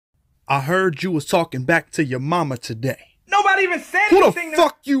I heard you was talking back to your mama today. Nobody even said Who anything. the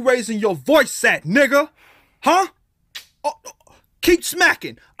fuck you raising your voice at, nigga? Huh? Oh, keep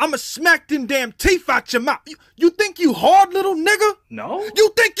smacking. I'ma smack them damn teeth out your mouth. You think you hard, little nigga? No.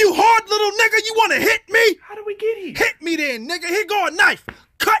 You think you hard, little nigga? You wanna hit me? How do we get here? Hit me then, nigga. Here go a knife.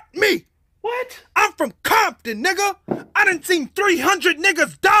 Cut me. What? I'm from Compton, nigga. I done seen 300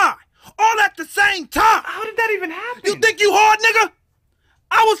 niggas die. All at the same time. How did that even happen? You think you hard, nigga?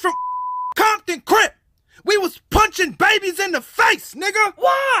 I was from Compton Crip. We was punching babies in the face, nigga.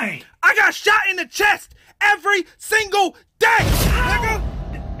 Why? I got shot in the chest every single day, nigga.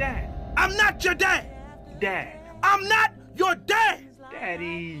 Dad. I'm not your dad. Dad. I'm not your dad.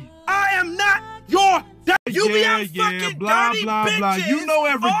 Daddy. I am not your dad. You be out yeah, fucking blah, dirty blah, bitches blah. You know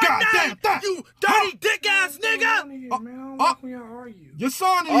every all goddamn night, thing. you dirty dick ass nigga. Where are you? Your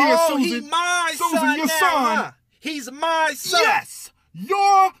son in here, Oh, Susan. he's my Susan, son your now, son. huh? He's my son. Yes,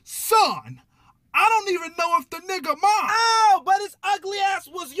 your son. I don't even know if the nigga mine. Oh, but his ugly ass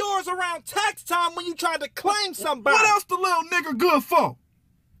was yours around tax time when you tried to claim somebody. What else the little nigga good for?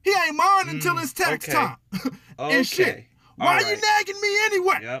 He ain't mine until it's tax okay. time. And shit. Why you nagging me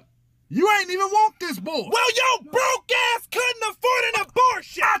anyway? Yep. You ain't even want this boy. Well, your broke ass couldn't afford an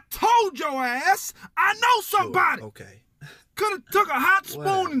abortion. I told your ass. I know somebody. Okay. Could have took a hot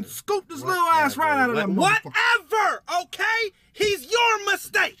spoon and scooped this little ass right out of that motherfucker. Whatever, okay? He's your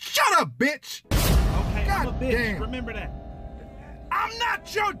mistake. Shut up, bitch. Okay, God I'm a bitch. damn. Remember that. I'm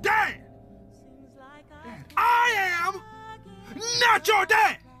not your dad. I am not your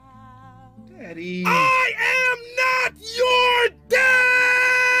dad. Daddy. I am not your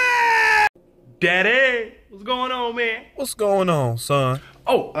dad. Daddy. What's going on, man? What's going on, son?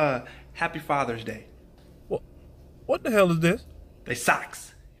 Oh, happy Father's Day. What the hell is this? They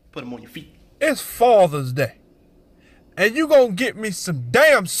socks. Put them on your feet. It's Father's Day. And you gonna get me some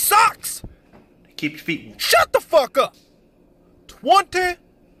damn socks? They keep your feet warm. Shut the fuck up.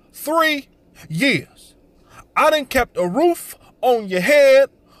 23 years. I done kept a roof on your head,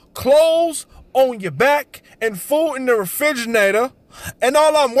 clothes on your back, and food in the refrigerator, and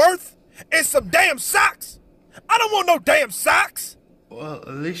all I'm worth is some damn socks. I don't want no damn socks. Well, at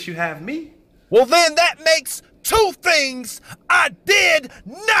least you have me. Well, then that makes two things I did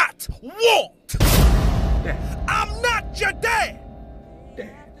not want. Dad. I'm not your dad. Dad.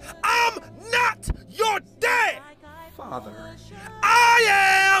 I'm not your dad. Father. I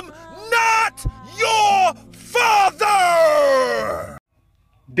am not your father.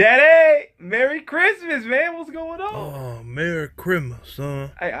 Daddy. Merry Christmas, man. What's going on? Oh, Merry Christmas,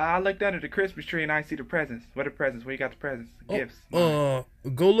 son. Hey, I looked under the Christmas tree and I see the presents. What are the presents? Where you got the presents? The gifts. Go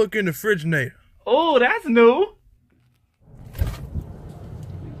look in the refrigerator. Oh, that's new.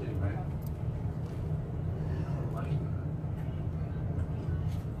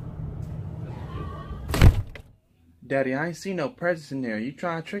 Daddy, I ain't see no presents in there. You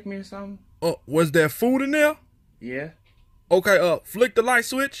trying to trick me or something? Oh, was there food in there? Yeah. Okay, flick the light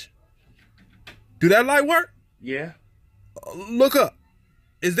switch. Do that light work? Yeah. Look up.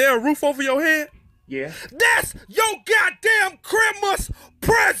 Is there a roof over your head? Yeah. That's your goddamn Christmas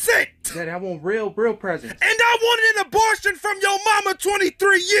present! Daddy, I want real presents. And I wanted an abortion from your mama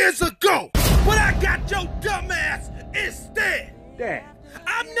 23 years ago! But I got your dumb ass instead! Dad.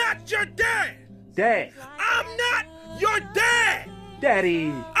 I'm not your dad! Dad. I'm not your dad!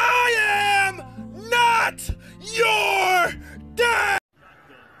 Daddy. I am not your dad!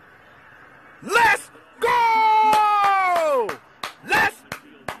 Let's go! Let's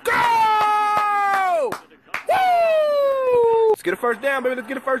go! Woo! Let's get a first down, baby. Let's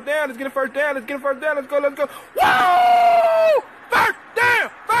get a first down. Let's get a first down. Let's get a first down. Let's go. Let's go. Woo! First down!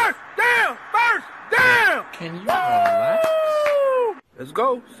 First down! First down! Can you relax? Let's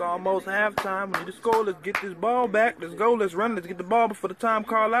go. It's almost halftime. We need to score. Let's get this ball back. Let's go. Let's run. Let's get the ball before the time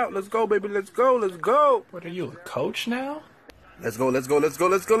call out. Let's go, baby. Let's go. Let's go. What are you, a coach now? Let's go. Let's go. Let's go.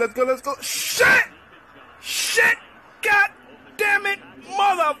 Let's go. Let's go. Let's go. Shit! Shit! God damn it,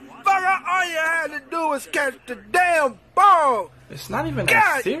 motherfucker! All you had to do was catch the damn ball! It's not even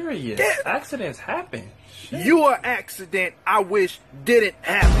God that serious. damn. Accidents happen. Shit. You an accident I wish didn't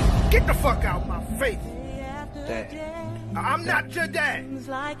happen. Get the fuck out of my face! Dad. I'm not your dad!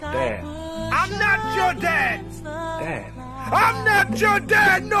 Dad. I'm not your dad! Dad. I'm not your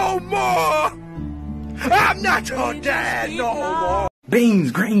dad no more! I'm not your dad no more!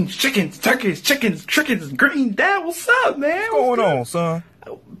 Beans, greens, chickens, turkeys, chickens, green. Dad, what's up, man? What's going on, son?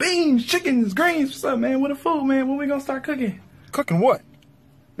 Beans, chickens, greens. What's up, man? What the food, man? When we gonna start cooking? Cooking what?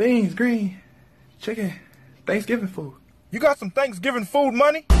 Beans, green, chicken, Thanksgiving food. You got some Thanksgiving food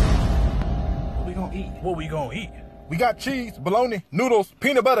money? What we gonna eat? What we gonna eat? We got cheese, bologna, noodles,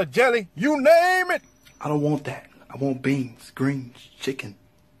 peanut butter, jelly, you name it. I don't want that. I want beans, greens, chicken,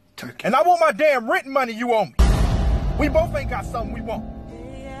 turkey. And I want my damn rent money you owe me. We both ain't got something we want.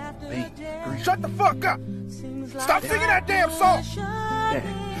 Beans, greens. Shut the fuck up. Stop singing that damn song. Dad.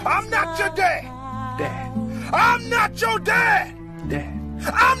 I'm not your dad. Dad. I'm not your dad.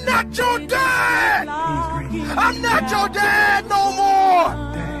 Dad. I'm not your dad. Beans, greens. I'm not your dad no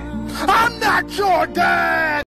more. Dad. I'm not your dad.